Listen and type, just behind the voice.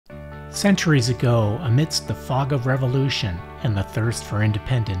Centuries ago, amidst the fog of revolution and the thirst for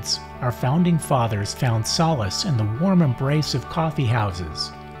independence, our founding fathers found solace in the warm embrace of coffee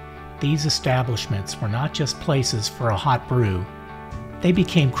houses. These establishments were not just places for a hot brew. They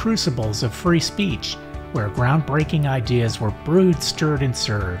became crucibles of free speech, where groundbreaking ideas were brewed, stirred, and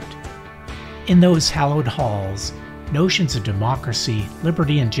served. In those hallowed halls, notions of democracy,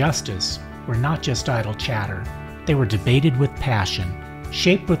 liberty, and justice were not just idle chatter. They were debated with passion,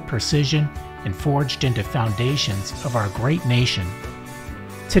 shaped with precision, and forged into foundations of our great nation.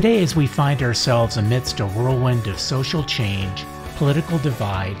 Today, as we find ourselves amidst a whirlwind of social change, political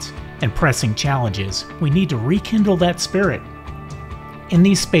divides, and pressing challenges, we need to rekindle that spirit. In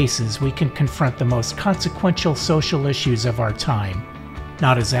these spaces, we can confront the most consequential social issues of our time,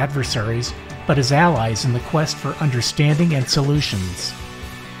 not as adversaries, but as allies in the quest for understanding and solutions.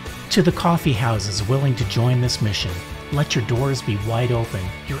 To the coffee houses willing to join this mission, let your doors be wide open,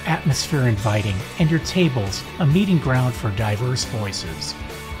 your atmosphere inviting, and your tables a meeting ground for diverse voices.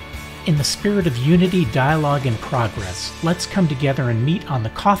 In the spirit of unity, dialogue, and progress, let's come together and meet on the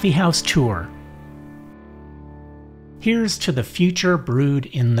Coffee House Tour. Here's to the future brewed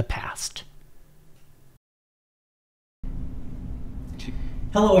in the past.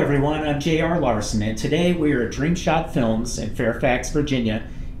 Hello everyone, I'm J.R. Larson, and today we are at Dreamshot Films in Fairfax, Virginia,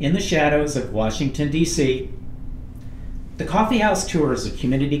 in the shadows of Washington, D.C. The Coffee House Tour is a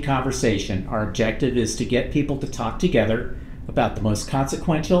community conversation. Our objective is to get people to talk together about the most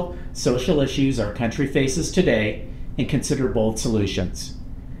consequential social issues our country faces today and consider bold solutions.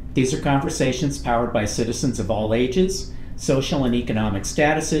 These are conversations powered by citizens of all ages, social and economic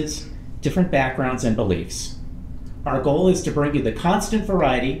statuses, different backgrounds and beliefs. Our goal is to bring you the constant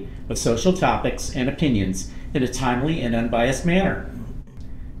variety of social topics and opinions in a timely and unbiased manner.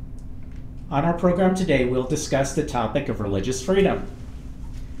 On our program today, we'll discuss the topic of religious freedom.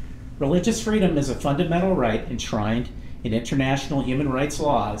 Religious freedom is a fundamental right enshrined in international human rights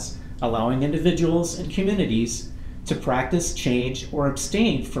laws, allowing individuals and communities to practice, change, or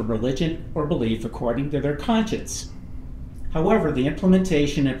abstain from religion or belief according to their conscience. However, the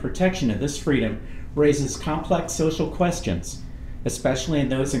implementation and protection of this freedom raises complex social questions, especially in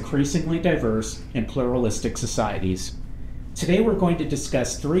those increasingly diverse and pluralistic societies. Today we're going to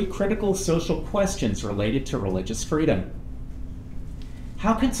discuss three critical social questions related to religious freedom.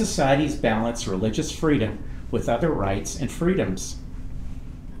 How can societies balance religious freedom with other rights and freedoms?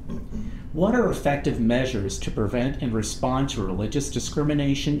 What are effective measures to prevent and respond to religious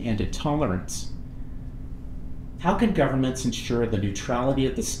discrimination and intolerance? How can governments ensure the neutrality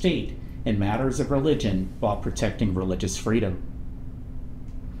of the state in matters of religion while protecting religious freedom?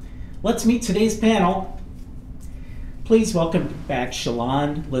 Let's meet today's panel. Please welcome back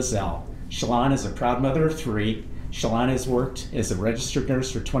Shalon Lizelle. Shalon is a proud mother of three. Shalon has worked as a registered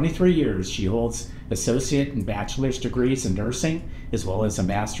nurse for 23 years. She holds associate and bachelor's degrees in nursing, as well as a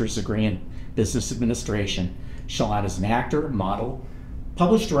master's degree in business administration. Shalon is an actor, model,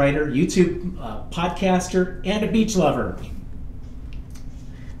 published writer, YouTube podcaster, and a beach lover.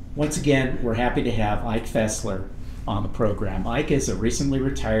 Once again, we're happy to have Ike Fessler on the program. Ike is a recently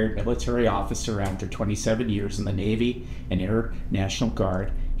retired military officer after 27 years in the Navy and Air National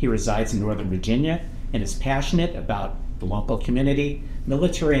Guard. He resides in Northern Virginia and is passionate about the local community,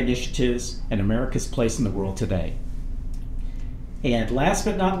 military initiatives, and America's place in the world today. And last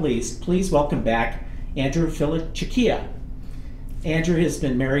but not least, please welcome back Andrew Filichicchia. Andrew has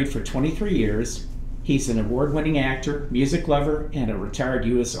been married for 23 years. He's an award-winning actor, music lover, and a retired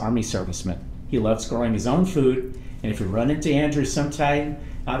U.S. Army serviceman. He loves growing his own food, and if you run into Andrew sometime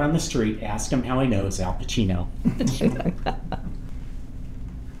out on the street, ask him how he knows Al Pacino.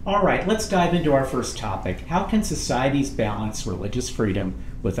 All right, let's dive into our first topic. How can societies balance religious freedom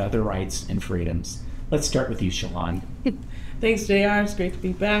with other rights and freedoms? Let's start with you, Shalon. Thanks, JR. It's great to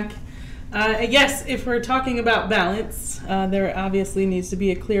be back. Yes, if we're talking about balance, there obviously needs to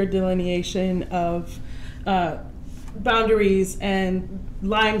be a clear delineation of boundaries and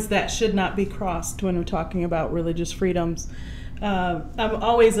lines that should not be crossed when we're talking about religious freedoms. I'm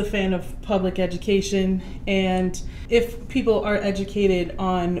always a fan of public education, and if people are educated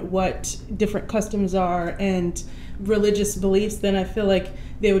on what different customs are and religious beliefs, then I feel like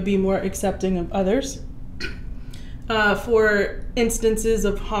they would be more accepting of others. For instances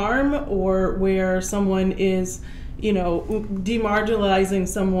of harm or where someone is, demarginalizing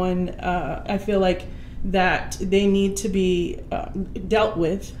someone, I feel like that they need to be dealt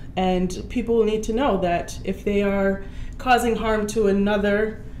with, and people need to know that if they are causing harm to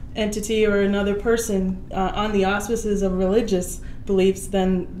another entity or another person on the auspices of religious beliefs,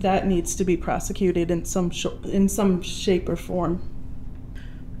 then that needs to be prosecuted in some shape or form.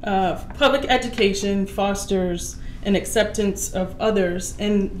 Public education fosters an acceptance of others,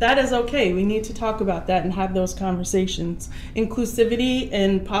 and that is okay. We need to talk about that and have those conversations. Inclusivity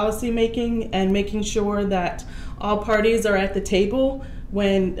in policy making and making sure that all parties are at the table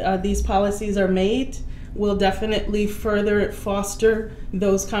when these policies are made will definitely further foster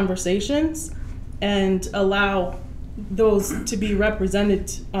those conversations and allow those to be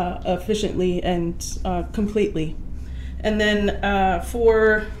represented efficiently and completely. And then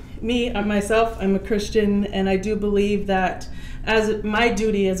for me, myself, I'm a Christian, and I do believe that as my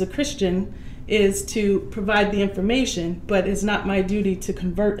duty as a Christian is to provide the information, but it's not my duty to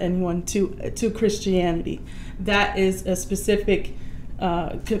convert anyone to Christianity. That is a specific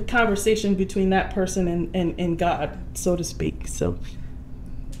conversation between that person and God, so to speak. So,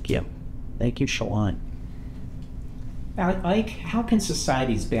 yeah. Thank you, Shalon. Ike, how can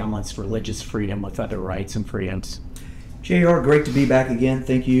societies balance religious freedom with other rights and freedoms? JR, great to be back again.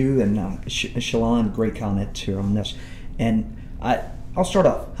 Thank you. And Shalon, great comment here on this. And I'll start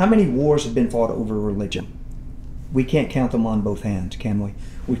off. How many wars have been fought over religion? We can't count them on both hands, can we?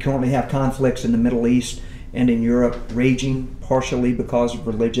 We currently have conflicts in the Middle East and in Europe raging partially because of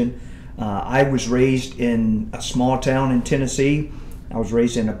religion. I was raised in a small town in Tennessee. I was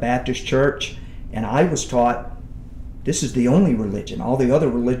raised in a Baptist church, and I was taught this is the only religion. All the other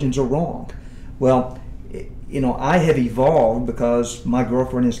religions are wrong. Well, you know, I have evolved because my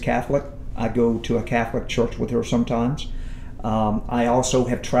girlfriend is Catholic. I go to a Catholic church with her sometimes. I also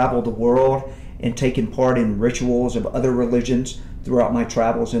have traveled the world and taken part in rituals of other religions throughout my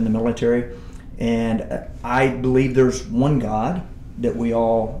travels in the military. And I believe there's one God that we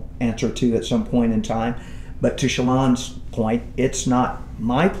all answer to at some point in time. But to Shalon's point, it's not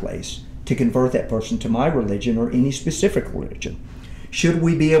my place to convert that person to my religion or any specific religion. Should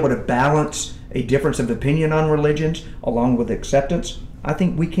we be able to balance a difference of opinion on religions along with acceptance? I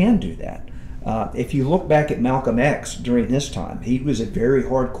think we can do that. If you look back at Malcolm X during this time, he was a very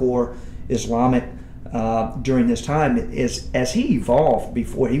hardcore Islamic during this time. As he evolved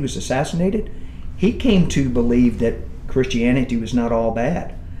before he was assassinated, he came to believe that Christianity was not all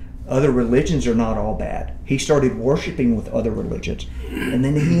bad. Other religions are not all bad. He started worshiping with other religions, and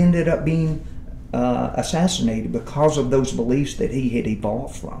then he ended up being assassinated because of those beliefs that he had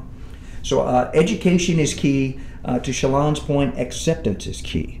evolved from. So education is key. To Shalon's point, acceptance is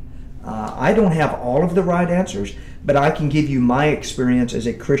key. I don't have all of the right answers, but I can give you my experience as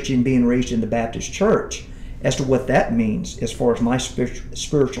a Christian being raised in the Baptist church as to what that means as far as my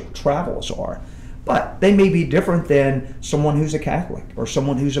spiritual travels are. But they may be different than someone who's a Catholic or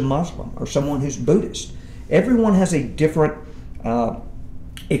someone who's a Muslim or someone who's Buddhist. Everyone has a different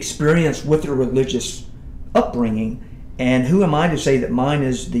experience with their religious upbringing, and who am I to say that mine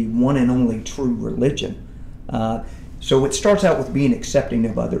is the one and only true religion? So it starts out with being accepting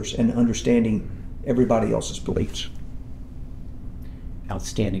of others and understanding everybody else's beliefs.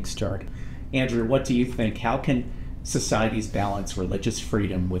 Outstanding start. Andrew, what do you think? How can societies balance religious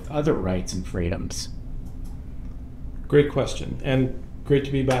freedom with other rights and freedoms? Great question, and great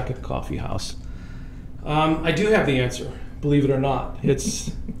to be back at the Coffeehouse. I do have the answer, believe it or not.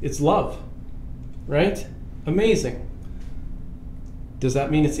 It's love, right? Amazing. Does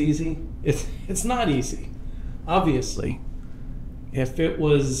that mean it's easy? It's not easy, obviously. If it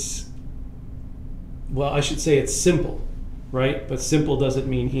was, well, I should say it's simple, right? But simple doesn't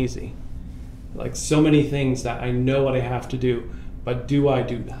mean easy. Like so many things that I know what I have to do, but do I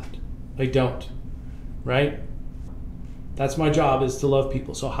do that? I don't, right? That's my job, is to love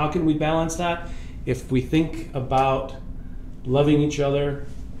people. So how can we balance that? If we think about loving each other,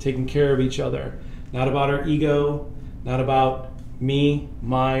 taking care of each other, not about our ego, not about me,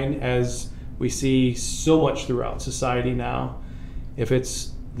 mine, as we see so much throughout society now. If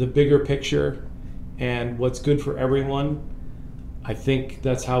it's the bigger picture and what's good for everyone, I think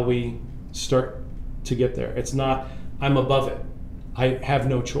that's how we start to get there. It's not, I'm above it, I have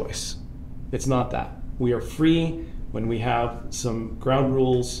no choice. It's not that. We are free when we have some ground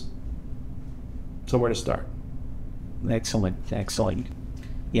rules, somewhere to start. Excellent.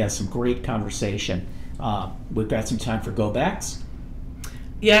 Yeah, some great conversation. We've got some time for go-backs.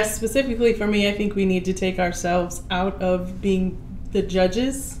 yes, specifically for me, I think we need to take ourselves out of being the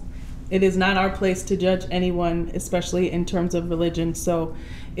judges. It is not our place to judge anyone, especially in terms of religion. So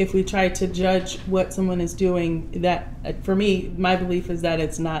if we try to judge what someone is doing, that, for me, my belief is that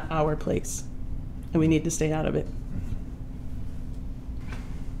it's not our place, and we need to stay out of it.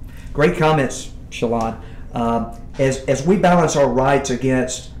 Great comments, Shalon. As we balance our rights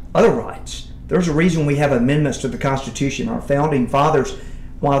against other rights, there's a reason we have amendments to the Constitution. Our founding fathers,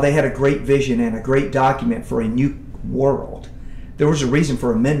 while they had a great vision and a great document for a new world, There was a reason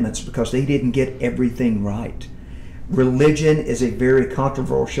for amendments, because they didn't get everything right. Religion is a very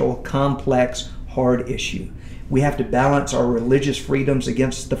controversial, complex, hard issue. We have to balance our religious freedoms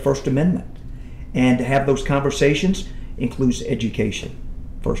against the First Amendment. And to have those conversations includes education,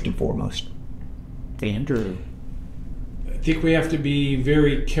 first and foremost. Andrew. I think we have to be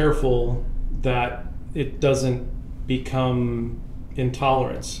very careful that it doesn't become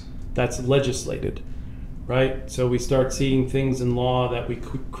intolerance that's legislated, right? So we start seeing things in law that we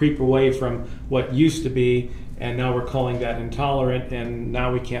creep away from what used to be, and now we're calling that intolerant, and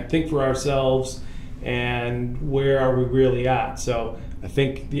now we can't think for ourselves, and where are we really at? So I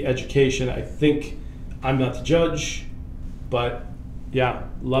think the education, I'm not the judge, but yeah,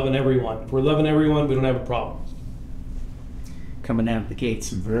 loving everyone. If we're loving everyone, we don't have a problem. Coming out of the gate,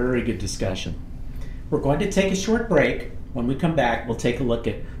 some very good discussion. We're going to take a short break. When we come back, we'll take a look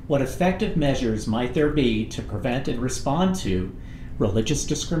at what effective measures might there be to prevent and respond to religious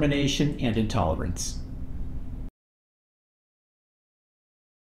discrimination and intolerance.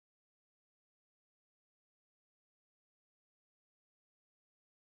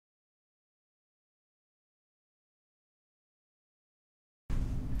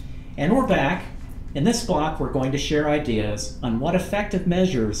 And we're back. In this block, we're going to share ideas on what effective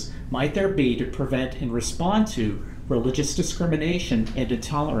measures might there be to prevent and respond to religious discrimination and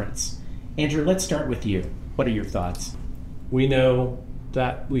intolerance. Andrew, let's start with you. What are your thoughts? We know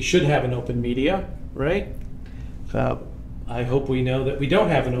that we should have an open media, right? I hope we know that we don't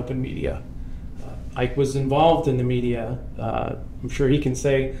have an open media. Ike was involved in the media. I'm sure he can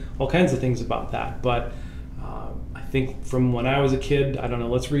say all kinds of things about that, but I think from when I was a kid, I don't know,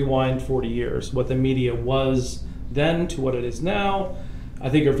 let's rewind 40 years. What the media was then to what it is now, I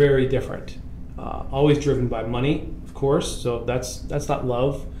think are very different. Always driven by money, of course, so that's not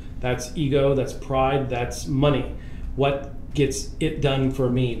love. That's ego, that's pride, that's money. What gets it done for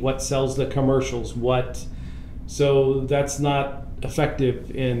me? What sells the commercials? So that's not effective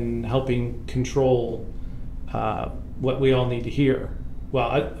in helping control what we all need to hear.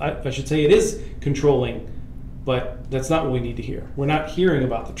 Well, I should say it is controlling, but that's not what we need to hear. We're not hearing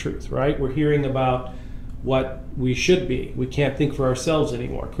about the truth, right? We're hearing about what we should be. We can't think for ourselves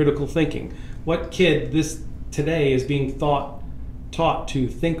anymore. Critical thinking. What kid today is being taught to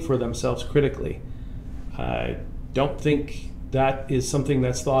think for themselves critically? I don't think that is something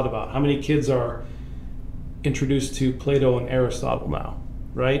that's thought about. How many kids are introduced to Plato and Aristotle now,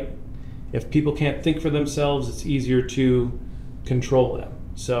 right? If people can't think for themselves, it's easier to control them.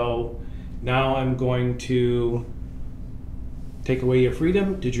 So now I'm going to take away your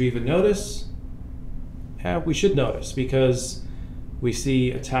freedom. Did you even notice? Yeah, we should notice, because we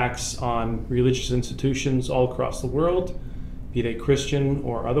see attacks on religious institutions all across the world, be they Christian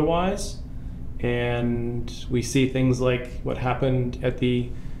or otherwise. And we see things like what happened at the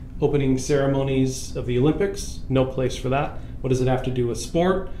opening ceremonies of the Olympics. No place for that. What does it have to do with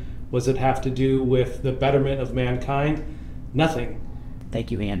sport? What does it have to do with the betterment of mankind? Nothing.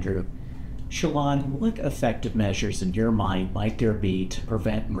 Thank you, Andrew. Shalon, what effective measures in your mind might there be to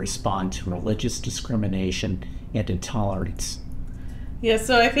prevent and respond to religious discrimination and intolerance? Yeah,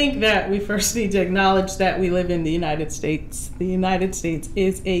 so I think that we first need to acknowledge that we live in the United States. The United States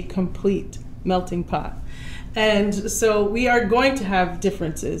is a complete melting pot. And so we are going to have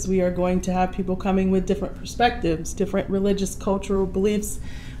differences. We are going to have people coming with different perspectives, different religious, cultural beliefs.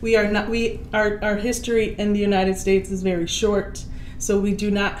 Our history in the United States is very short, so we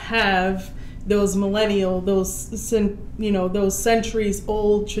do not have those those centuries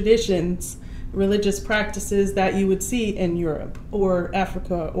old traditions, religious practices that you would see in Europe or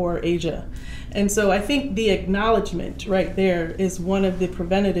Africa or Asia. And so I think the acknowledgement right there is one of the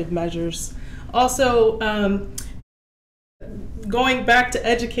preventative measures. Also, going back to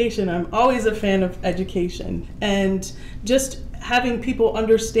education, I'm always a fan of education, and just having people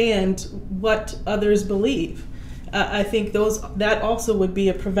understand what others believe. I think that also would be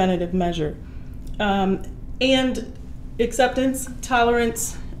a preventative measure. And acceptance,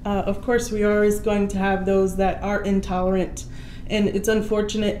 tolerance. Of course, we are always going to have those that are intolerant, and it's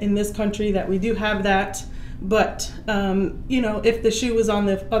unfortunate in this country that we do have that. But if the shoe was on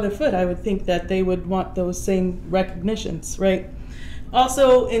the other foot, I would think that they would want those same recognitions, right?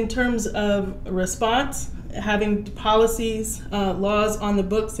 Also, in terms of response, having policies, laws on the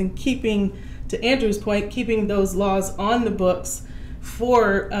books, and keeping, to Andrew's point, keeping those laws on the books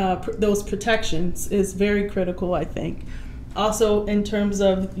for those protections is very critical, I think. Also, in terms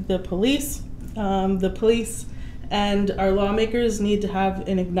of the police and our lawmakers need to have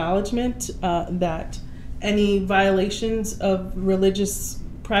an acknowledgement that any violations of religious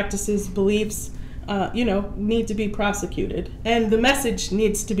practices, beliefs, need to be prosecuted. And the message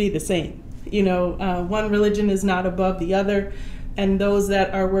needs to be the same. One religion is not above the other, and those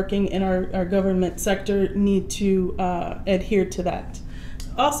that are working in our government sector need to adhere to that.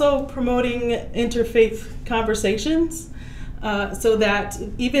 Also promoting interfaith conversations so that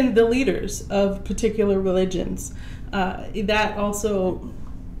even the leaders of particular religions, that also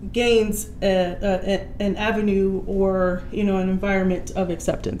gains an avenue or an environment of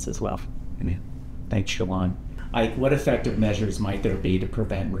acceptance as well. Thanks, Shalon. Ike, what effective measures might there be to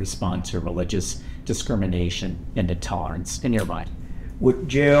prevent and respond to religious discrimination and intolerance in your mind? With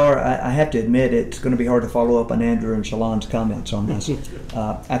JR, I have to admit it's going to be hard to follow up on Andrew and Shalon's comments on this.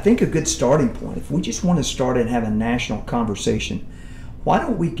 I think a good starting point, if we just want to start and have a national conversation, why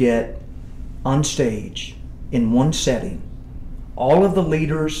don't we get on stage in one setting all of the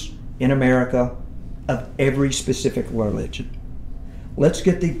leaders in America of every specific religion? Let's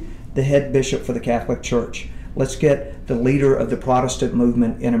get the head bishop for the Catholic Church. Let's get the leader of the Protestant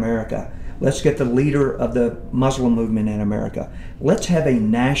movement in America. Let's get the leader of the Muslim movement in America. Let's have a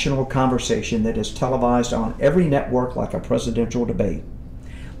national conversation that is televised on every network like a presidential debate.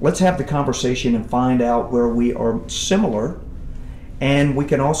 Let's have the conversation and find out where we are similar, and we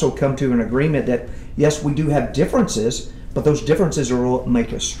can also come to an agreement that, yes, we do have differences, but those differences are what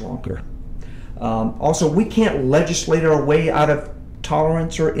make us stronger. Also, we can't legislate our way out of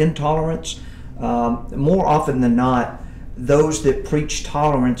tolerance or intolerance. More often than not, those that preach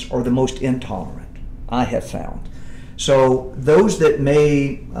tolerance are the most intolerant, I have found. So those that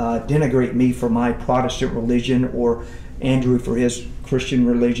may denigrate me for my Protestant religion, or Andrew for his Christian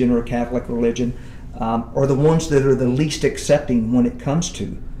religion or Catholic religion, are the ones that are the least accepting when it comes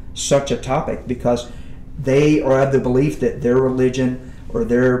to such a topic, because they are of the belief that their religion or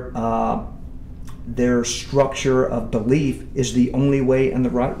their structure of belief is the only way and the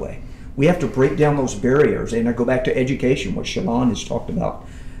right way. We have to break down those barriers, and I go back to education, what Shalon has talked about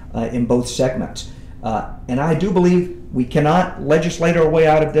in both segments. And I do believe we cannot legislate our way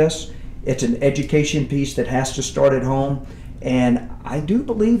out of this. It's an education piece that has to start at home, and I do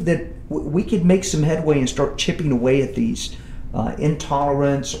believe that we could make some headway and start chipping away at these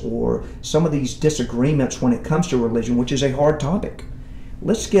intolerance or some of these disagreements when it comes to religion, which is a hard topic.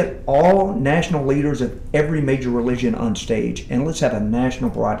 Let's get all national leaders of every major religion on stage, and let's have a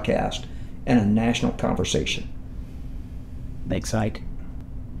national broadcast and a national conversation. Thanks, Ike.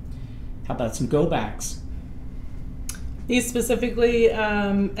 How about some go-backs? These specifically,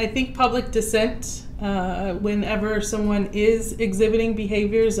 I think public dissent, whenever someone is exhibiting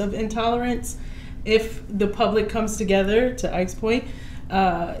behaviors of intolerance, if the public comes together, to Ike's point,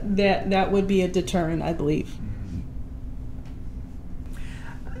 that would be a deterrent, I believe.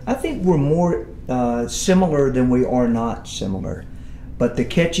 I think we're more similar than we are not similar. But the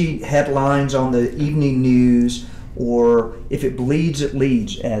catchy headlines on the evening news, or if it bleeds, it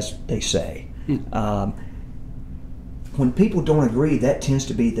leads, as they say. When people don't agree, that tends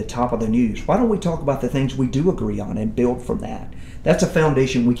to be the top of the news. Why don't we talk about the things we do agree on and build from that? That's a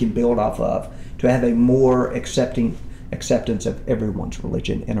foundation we can build off of to have a more acceptance of everyone's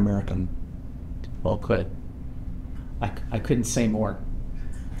religion in America. Well, good. I couldn't say more.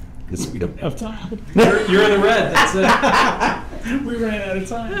 Because we don't have time. You're in the red. That's it. We ran out of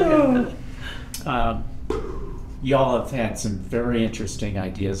time. Y'all have had some very interesting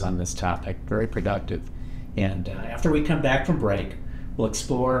ideas on this topic, very productive. And after we come back from break, we'll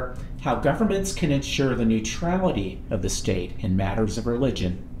explore how governments can ensure the neutrality of the state in matters of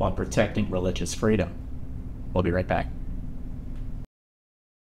religion while protecting religious freedom. We'll be right back.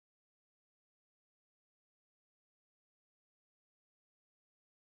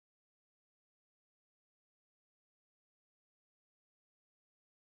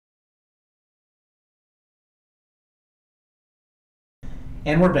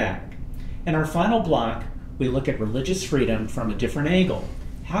 And we're back. In our final block, we look at religious freedom from a different angle.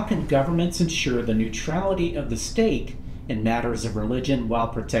 How can governments ensure the neutrality of the state in matters of religion while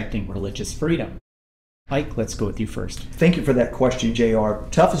protecting religious freedom? Mike, let's go with you first. Thank you for that question, JR.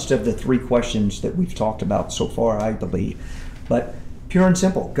 Toughest of the three questions that we've talked about so far, I believe. But pure and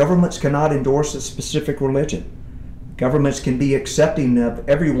simple, governments cannot endorse a specific religion. Governments can be accepting of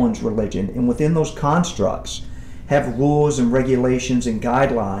everyone's religion, and within those constructs, have rules and regulations and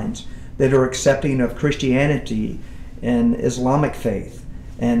guidelines that are accepting of Christianity and Islamic faith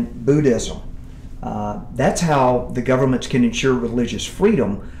and Buddhism. That's how the governments can ensure religious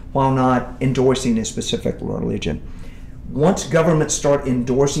freedom while not endorsing a specific religion. Once governments start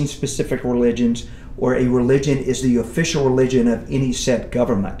endorsing specific religions, or a religion is the official religion of any said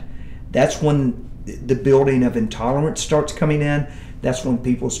government, that's when the building of intolerance starts coming in. That's when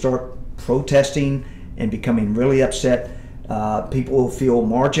people start protesting and becoming really upset. People feel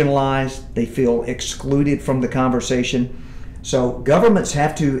marginalized. They feel excluded from the conversation. So governments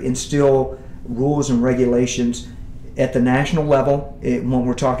have to instill rules and regulations at the national level, when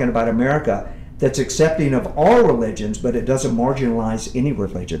we're talking about America, that's accepting of all religions, but it doesn't marginalize any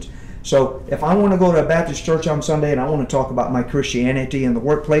religions. So if I want to go to a Baptist church on Sunday and I want to talk about my Christianity in the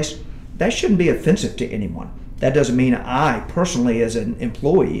workplace, that shouldn't be offensive to anyone. That doesn't mean I personally as an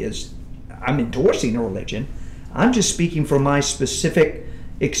employee I'm endorsing a religion. I'm just speaking from my specific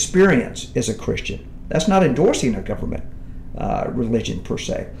experience as a Christian. That's not endorsing a government religion per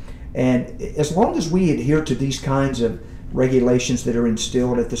se. And as long as we adhere to these kinds of regulations that are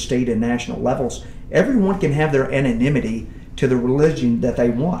instilled at the state and national levels, everyone can have their anonymity to the religion that they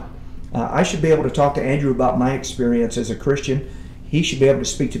want. I should be able to talk to Andrew about my experience as a Christian. He should be able to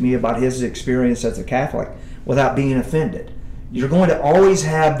speak to me about his experience as a Catholic without being offended. You're going to always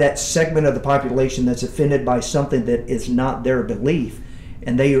have that segment of the population that's offended by something that is not their belief,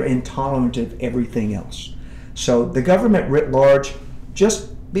 and they are intolerant of everything else. So the government writ large, just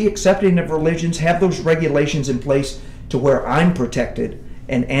be accepting of religions, have those regulations in place to where I'm protected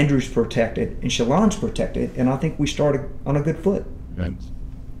and Andrew's protected and Shalon's protected, and I think we started on a good foot. Right.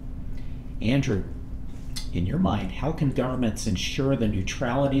 Andrew, in your mind, how can governments ensure the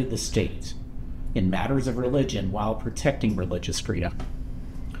neutrality of the state in matters of religion while protecting religious freedom?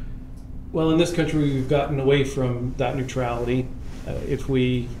 Well, in this country, we've gotten away from that neutrality. If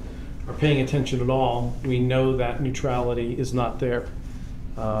we are paying attention at all, we know that neutrality is not there.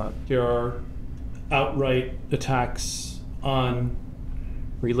 There are outright attacks on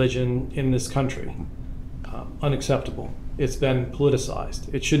religion in this country. Unacceptable. It's been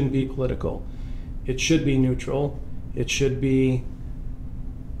politicized. It shouldn't be political. It should be neutral. It should be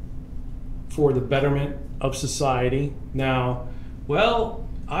for the betterment of society. Now, well,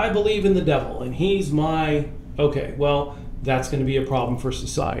 I believe in the devil and he's my, okay, well, that's going to be a problem for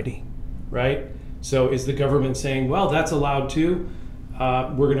society, right? So is the government saying, well, that's allowed too?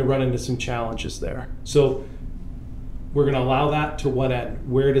 We're going to run into some challenges there. So we're going to allow that to what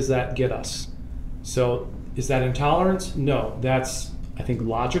end? Where does that get us? So is that intolerance? No, that's, I think,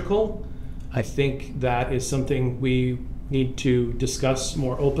 logical. I think that is something we need to discuss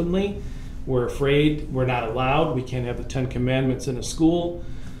more openly. We're afraid, we're not allowed, we can't have the 10 Commandments in a school.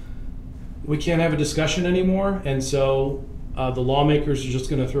 We can't have a discussion anymore, and so the lawmakers are just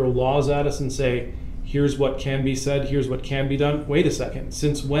going to throw laws at us and say, here's what can be said, here's what can be done. Wait a second,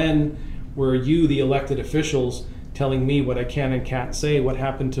 since when were you, the elected officials, telling me what I can and can't say? What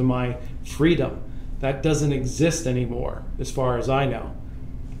happened to my freedom? That doesn't exist anymore, as far as I know.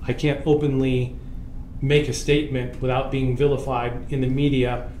 I can't openly make a statement without being vilified in the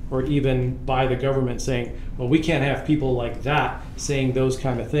media or even by the government saying, well, we can't have people like that saying those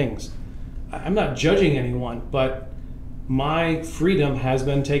kind of things. I'm not judging anyone, but my freedom has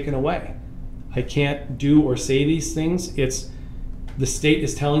been taken away. I can't do or say these things. The state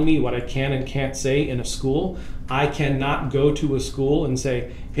is telling me what I can and can't say in a school. I cannot go to a school and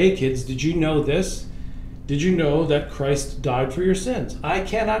say, hey kids, did you know this? Did you know that Christ died for your sins? I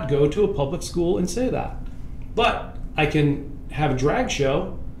cannot go to a public school and say that. But I can have a drag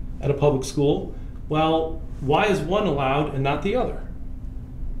show at a public school. Well, why is one allowed and not the other?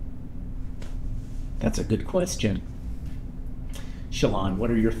 That's a good question. Shalon,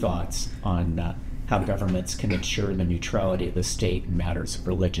 what are your thoughts on how governments can ensure the neutrality of the state in matters of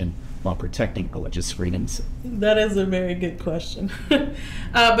religion while protecting religious freedoms? That is a very good question.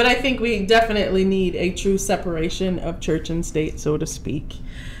 But I think we definitely need a true separation of church and state, so to speak.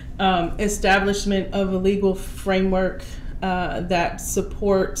 Establishment of a legal framework that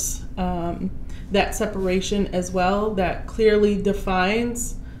supports that separation as well, that clearly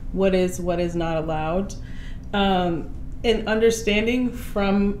defines what is not allowed. An understanding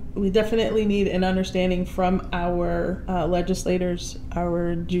we definitely need an understanding from our legislators,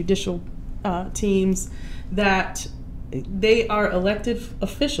 our judicial teams, that they are elected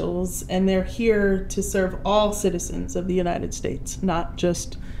officials and they're here to serve all citizens of the United States, not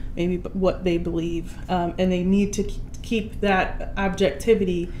just maybe what they believe. And they need to keep that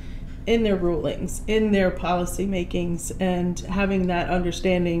objectivity in their rulings, in their policy makings, and having that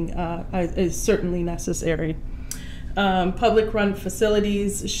understanding is certainly necessary. Public-run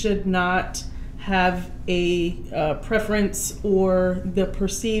facilities should not have a preference or the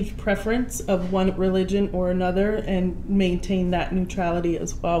perceived preference of one religion or another, and maintain that neutrality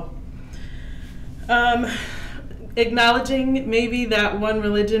as well. Acknowledging maybe that one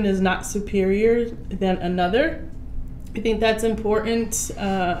religion is not superior than another. I think that's important.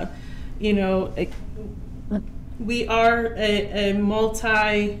 we are a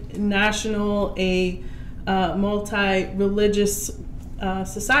multinational, multi-religious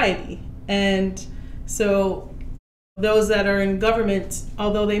society. And so those that are in government,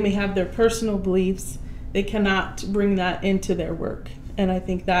 although they may have their personal beliefs, they cannot bring that into their work. And I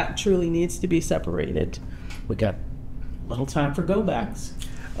think that truly needs to be separated. We got a little time for go-backs.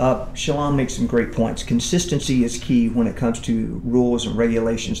 Shalon makes some great points. Consistency is key when it comes to rules and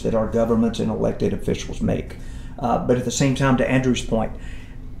regulations that our governments and elected officials make. But at the same time, to Andrew's point,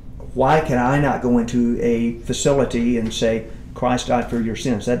 why can I not go into a facility and say, Christ died for your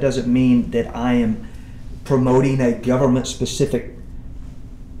sins? That doesn't mean that I am promoting a government-specific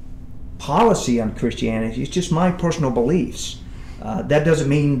policy on Christianity. It's just my personal beliefs. That doesn't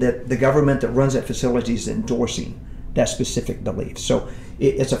mean that the government that runs that facility is endorsing that specific belief. So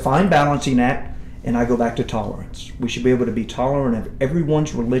it's a fine balancing act, and I go back to tolerance. We should be able to be tolerant of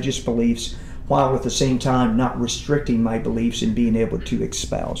everyone's religious beliefs while at the same time not restricting my beliefs and being able to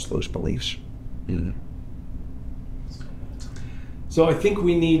espouse those beliefs. Mm-hmm. So I think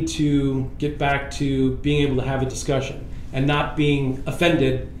we need to get back to being able to have a discussion and not being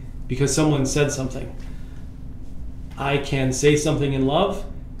offended because someone said something. I can say something in love,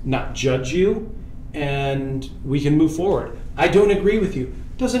 not judge you, and we can move forward. I don't agree with you.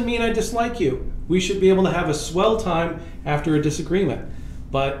 Doesn't mean I dislike you. We should be able to have a swell time after a disagreement.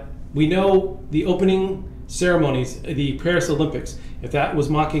 But we know the opening ceremonies, the Paris Olympics, if that was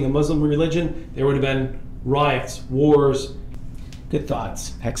mocking a Muslim religion, there would have been riots, wars. Good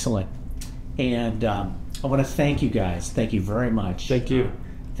thoughts. Excellent. And I want to thank you guys. Thank you very much. Thank you.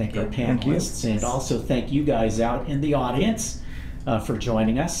 Thank our panelists, and also thank you guys out in the audience for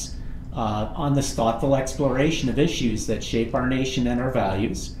joining us on this thoughtful exploration of issues that shape our nation and our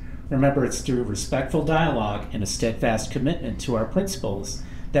values. Remember, it's through respectful dialogue and a steadfast commitment to our principles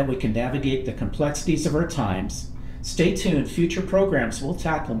that we can navigate the complexities of our times. Stay tuned. Future programs will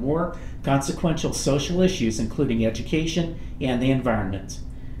tackle more consequential social issues, including education and the environment.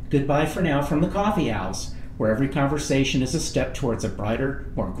 Goodbye for now from the Coffeehouse, where every conversation is a step towards a brighter,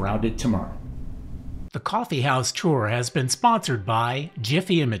 more grounded tomorrow. The Coffeehouse tour has been sponsored by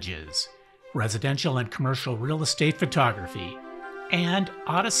Jiffy Images, residential and commercial real estate photography, and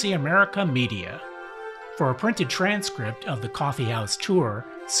Odyssey America Media. For a printed transcript of the Coffeehouse tour,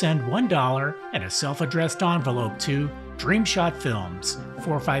 send $1 and a self-addressed envelope to Dreamshot Films,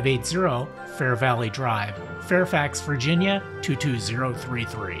 4580 Fair Valley Drive, Fairfax, Virginia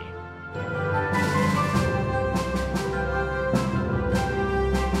 22033.